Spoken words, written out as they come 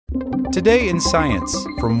Today in Science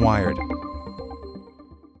from Wired.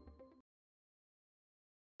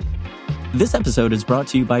 This episode is brought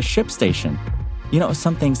to you by ShipStation. You know,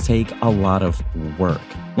 some things take a lot of work,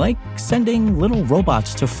 like sending little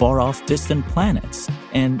robots to far-off distant planets.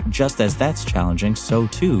 And just as that's challenging, so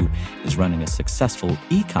too is running a successful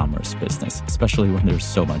e-commerce business, especially when there's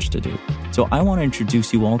so much to do. So I want to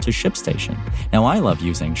introduce you all to ShipStation. Now, I love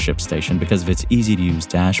using ShipStation because of its easy-to-use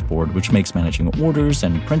dashboard, which makes managing orders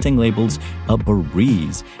and printing labels a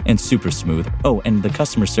breeze and super smooth. Oh, and the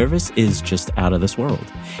customer service is just out of this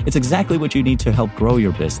world. It's exactly what you need to help grow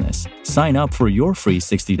your business. Sign up for your free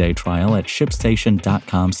 60-day trial at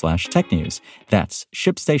shipstation.com/technews. That's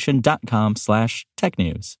shipstation.com/technews.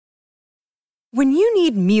 When you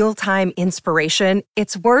need mealtime inspiration,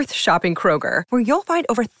 it's worth shopping Kroger, where you'll find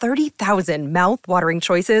over 30,000 mouth-watering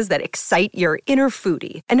choices that excite your inner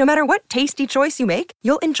foodie. And no matter what tasty choice you make,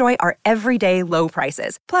 you'll enjoy our everyday low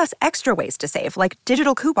prices, plus extra ways to save, like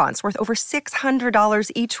digital coupons worth over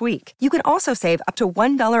 $600 each week. You can also save up to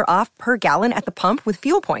 $1 off per gallon at the pump with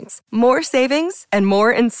fuel points. More savings and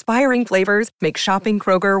more inspiring flavors make shopping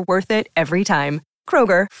Kroger worth it every time.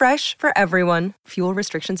 Kroger, fresh for everyone. Fuel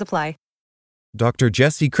restrictions apply. Dr.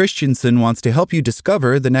 Jessie Christiansen wants to help you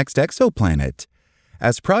discover the next exoplanet.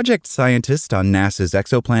 As project scientist on NASA's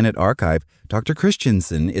Exoplanet archive, Dr.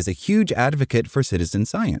 Christiansen is a huge advocate for citizen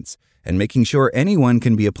science and making sure anyone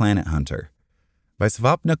can be a planet hunter. By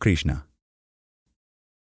Svapna Krishna.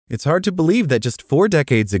 It's hard to believe that just 4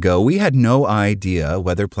 decades ago, we had no idea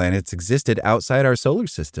whether planets existed outside our solar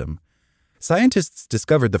system. Scientists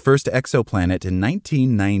discovered the first exoplanet in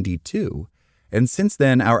 1992. And since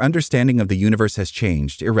then, our understanding of the universe has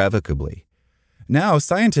changed irrevocably. Now,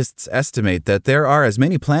 scientists estimate that there are as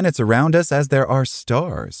many planets around us as there are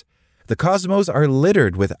stars. The cosmos are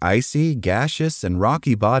littered with icy, gaseous, and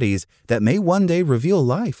rocky bodies that may one day reveal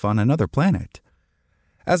life on another planet.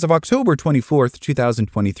 As of October 24,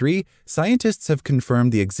 2023, scientists have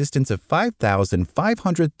confirmed the existence of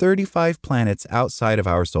 5,535 planets outside of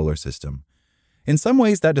our solar system. In some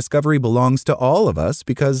ways, that discovery belongs to all of us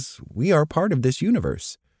because we are part of this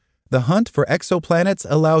universe. The hunt for exoplanets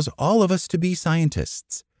allows all of us to be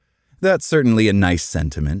scientists. That's certainly a nice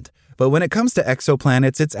sentiment, but when it comes to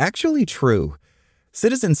exoplanets, it's actually true.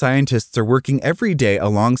 Citizen scientists are working every day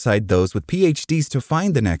alongside those with PhDs to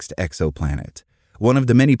find the next exoplanet. One of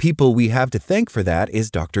the many people we have to thank for that is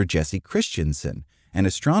Dr. Jessie Christiansen, an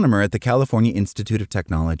astronomer at the California Institute of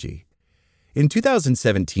Technology. In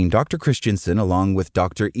 2017, Dr. Christiansen, along with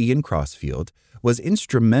Dr. Ian Crossfield, was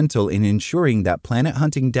instrumental in ensuring that planet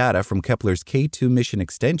hunting data from Kepler's K2 mission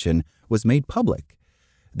extension was made public.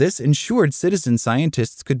 This ensured citizen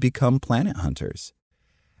scientists could become planet hunters.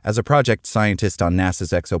 As a project scientist on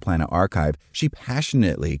NASA's Exoplanet archive, she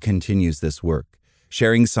passionately continues this work,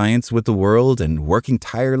 sharing science with the world and working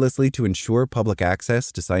tirelessly to ensure public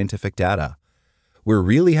access to scientific data. We're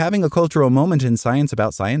really having a cultural moment in science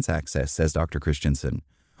about science access, says Dr. Christiansen.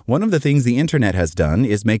 One of the things the internet has done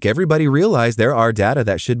is make everybody realize there are data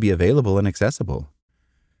that should be available and accessible.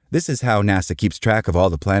 This is how NASA keeps track of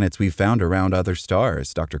all the planets we've found around other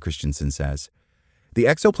stars, Dr. Christiansen says. The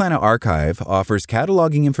Exoplanet archive offers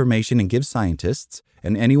cataloging information and gives scientists,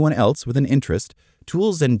 and anyone else with an interest,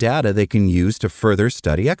 tools and data they can use to further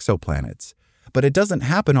study exoplanets. But it doesn't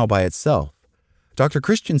happen all by itself. Dr.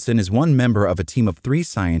 Christiansen is one member of a team of 3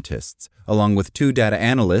 scientists, along with 2 data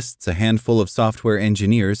analysts, a handful of software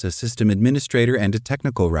engineers, a system administrator, and a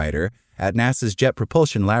technical writer at NASA's Jet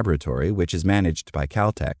Propulsion Laboratory, which is managed by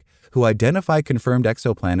Caltech, who identify confirmed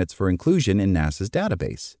exoplanets for inclusion in NASA's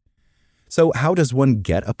database. So how does one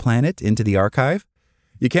get a planet into the archive?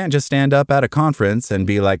 You can't just stand up at a conference and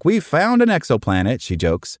be like, "We found an exoplanet," she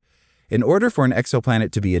jokes. In order for an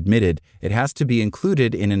exoplanet to be admitted, it has to be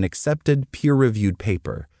included in an accepted peer-reviewed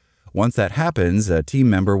paper. Once that happens, a team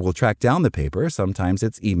member will track down the paper. Sometimes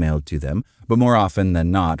it's emailed to them, but more often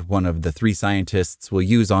than not, one of the 3 scientists will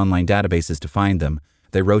use online databases to find them.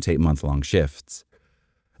 They rotate month-long shifts.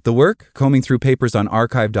 The work, combing through papers on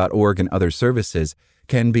archive.org and other services,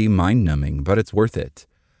 can be mind-numbing, but it's worth it.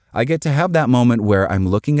 I get to have that moment where I'm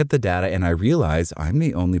looking at the data and I realize I'm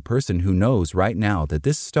the only person who knows right now that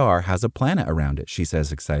this star has a planet around it, she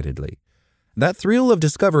says excitedly. That thrill of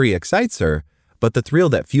discovery excites her, but the thrill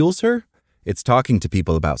that fuels her? It's talking to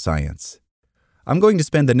people about science. I'm going to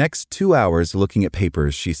spend the next 2 hours looking at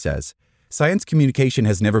papers, she says. Science communication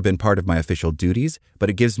has never been part of my official duties, but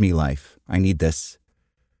it gives me life. I need this.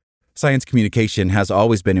 Science communication has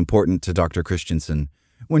always been important to Dr. Christiansen.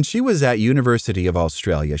 When she was at University of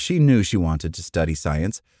Australia, she knew she wanted to study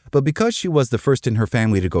science, but because she was the first in her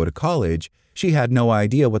family to go to college, she had no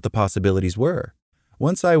idea what the possibilities were.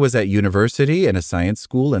 Once I was at university in a science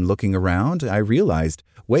school and looking around, I realized,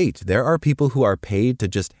 wait, there are people who are paid to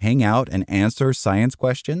just hang out and answer science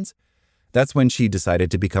questions? That's when she decided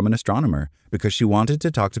to become an astronomer, because she wanted to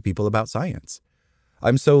talk to people about science.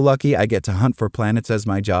 I'm so lucky I get to hunt for planets as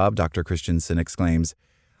my job, Dr. Christiansen exclaims.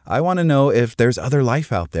 I want to know if there's other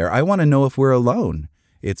life out there. I want to know if we're alone.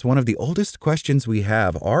 It's one of the oldest questions we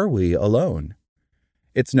have. Are we alone?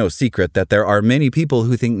 It's no secret that there are many people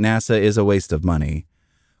who think NASA is a waste of money.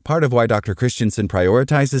 Part of why Dr. Christiansen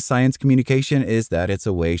prioritizes science communication is that it's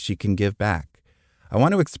a way she can give back. I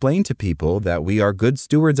want to explain to people that we are good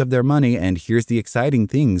stewards of their money, and here's the exciting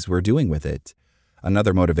things we're doing with it.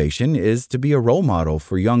 Another motivation is to be a role model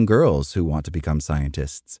for young girls who want to become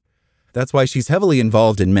scientists. That's why she's heavily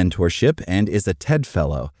involved in mentorship and is a TED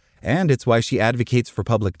Fellow, and it's why she advocates for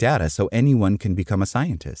public data so anyone can become a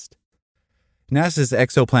scientist. NASA's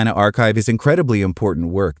Exoplanet Archive is incredibly important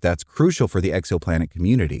work that's crucial for the exoplanet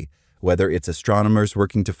community, whether it's astronomers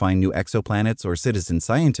working to find new exoplanets or citizen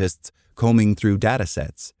scientists combing through data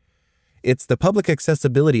sets. It's the public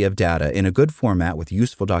accessibility of data in a good format with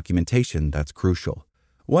useful documentation that's crucial.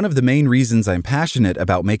 One of the main reasons I'm passionate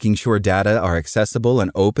about making sure data are accessible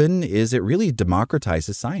and open is it really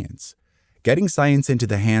democratizes science. Getting science into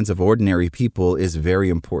the hands of ordinary people is very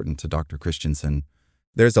important to Dr. Christiansen.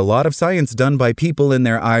 There's a lot of science done by people in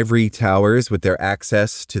their ivory towers with their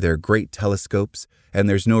access to their great telescopes, and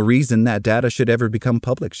there's no reason that data should ever become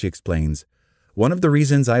public, she explains. One of the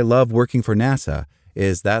reasons I love working for NASA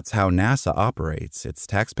is that's how NASA operates. It's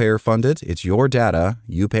taxpayer-funded, it's your data,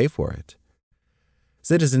 you pay for it.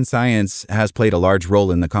 Citizen science has played a large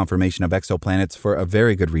role in the confirmation of exoplanets for a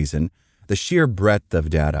very good reason, the sheer breadth of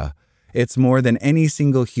data. It's more than any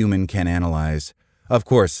single human can analyze. Of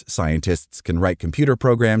course, scientists can write computer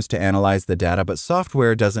programs to analyze the data, but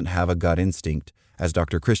software doesn't have a gut instinct, as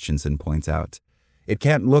Dr. Christiansen points out. It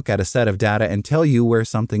can't look at a set of data and tell you where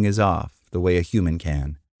something is off, the way a human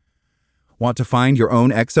can. Want to find your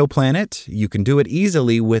own exoplanet? You can do it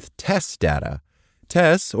easily with TESS data.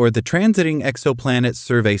 TESS, or the Transiting Exoplanet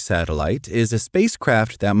Survey Satellite, is a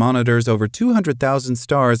spacecraft that monitors over 200,000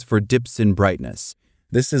 stars for dips in brightness.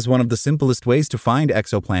 This is one of the simplest ways to find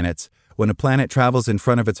exoplanets. When a planet travels in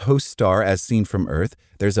front of its host star as seen from Earth,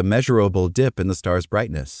 there's a measurable dip in the star's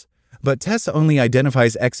brightness. But TESS only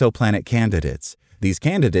identifies exoplanet candidates. These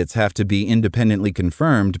candidates have to be independently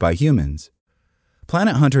confirmed by humans.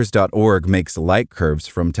 PlanetHunters.org makes light curves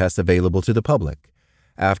from TESS available to the public.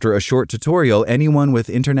 After a short tutorial, anyone with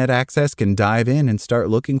internet access can dive in and start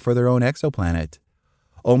looking for their own exoplanet.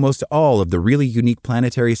 Almost all of the really unique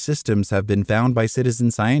planetary systems have been found by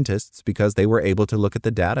citizen scientists because they were able to look at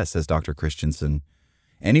the data, says Dr. Christiansen.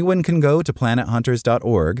 Anyone can go to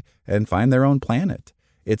PlanetHunters.org and find their own planet.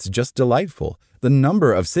 It's just delightful. The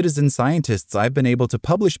number of citizen scientists I've been able to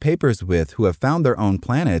publish papers with who have found their own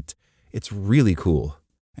planet, it's really cool.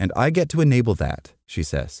 And I get to enable that, she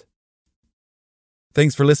says.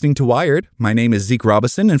 Thanks for listening to Wired. My name is Zeke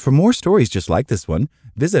Robison, and for more stories just like this one,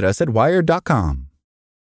 visit us at wired.com.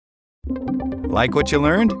 Like what you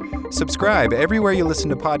learned? Subscribe everywhere you listen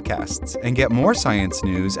to podcasts and get more science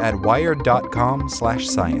news at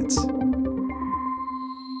wired.com/science.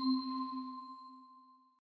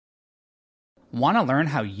 Want to learn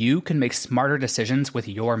how you can make smarter decisions with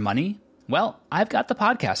your money? Well, I've got the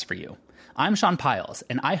podcast for you. I'm Sean Piles,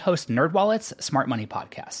 and I host NerdWallet's Smart Money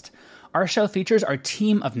Podcast. Our show features our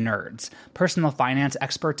team of nerds, personal finance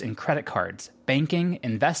experts in credit cards, banking,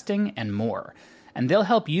 investing, and more. And they'll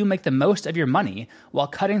help you make the most of your money while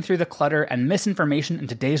cutting through the clutter and misinformation in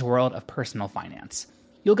today's world of personal finance.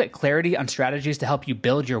 You'll get clarity on strategies to help you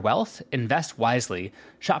build your wealth, invest wisely,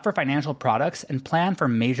 shop for financial products, and plan for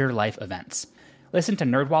major life events. Listen to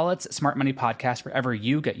NerdWallet's Smart Money Podcast wherever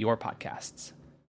you get your podcasts.